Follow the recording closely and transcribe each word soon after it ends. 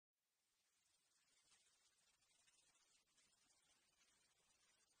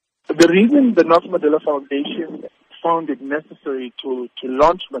The reason the Nelson Mandela Foundation found it necessary to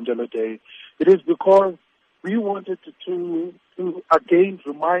launch Mandela Day, it is because we wanted to again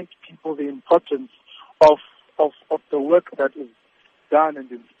remind people the importance of the work that is done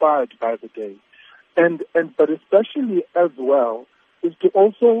and inspired by the day. But especially as well is to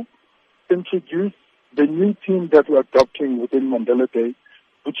also introduce the new theme that we're adopting within Mandela Day,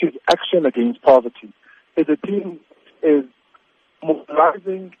 which is action against poverty. The theme is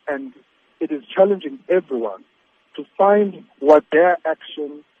mobilizing and it is challenging everyone to find what their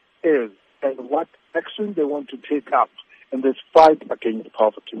action is and what action they want to take up in this fight against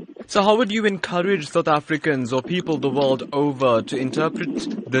poverty. So how would you encourage South Africans or people the world over to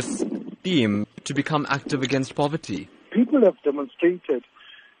interpret this theme to become active against poverty? People have demonstrated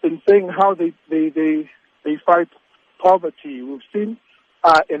in saying how they fight poverty. We've seen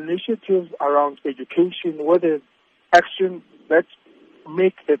initiatives around education, where there's action that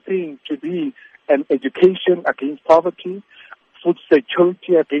make the thing to be an education against poverty, food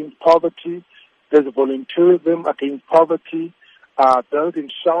security against poverty, there's volunteerism against poverty, building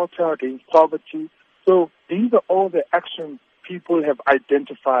shelter against poverty. So these are all the actions people have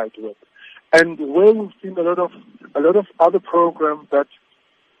identified with. And where we've seen a lot of other programs that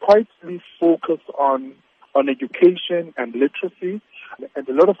quietly focus on education and literacy, and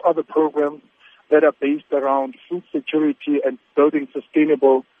a lot of other programs that are based around food security and building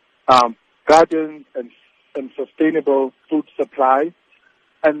sustainable gardens and sustainable food supply.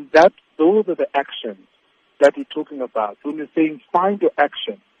 And those are the actions that we're talking about. When you're saying find your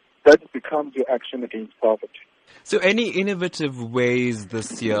action, that becomes your action against poverty. So any innovative ways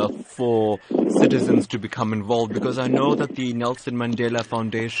this year for citizens to become involved? Because I know that the Nelson Mandela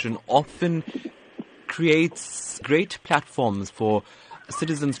Foundation often creates great platforms for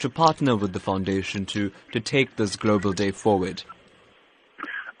citizens to partner with the foundation to take this global day forward.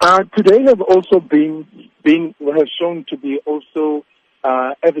 Today has also has shown to be also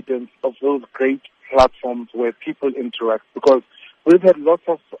evidence of those great platforms where people interact, because we've had lots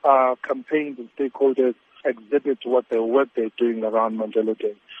of campaigns and stakeholders exhibit what they're doing around Mandela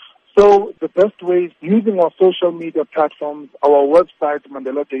Day. So the best way is using our social media platforms, our website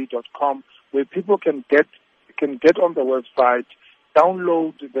mandeladay.com, where people can get on the website,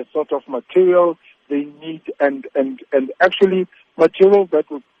 download the sort of material they need, and actually material that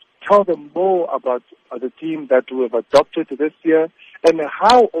will tell them more about the theme that we have adopted this year and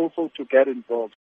how also to get involved.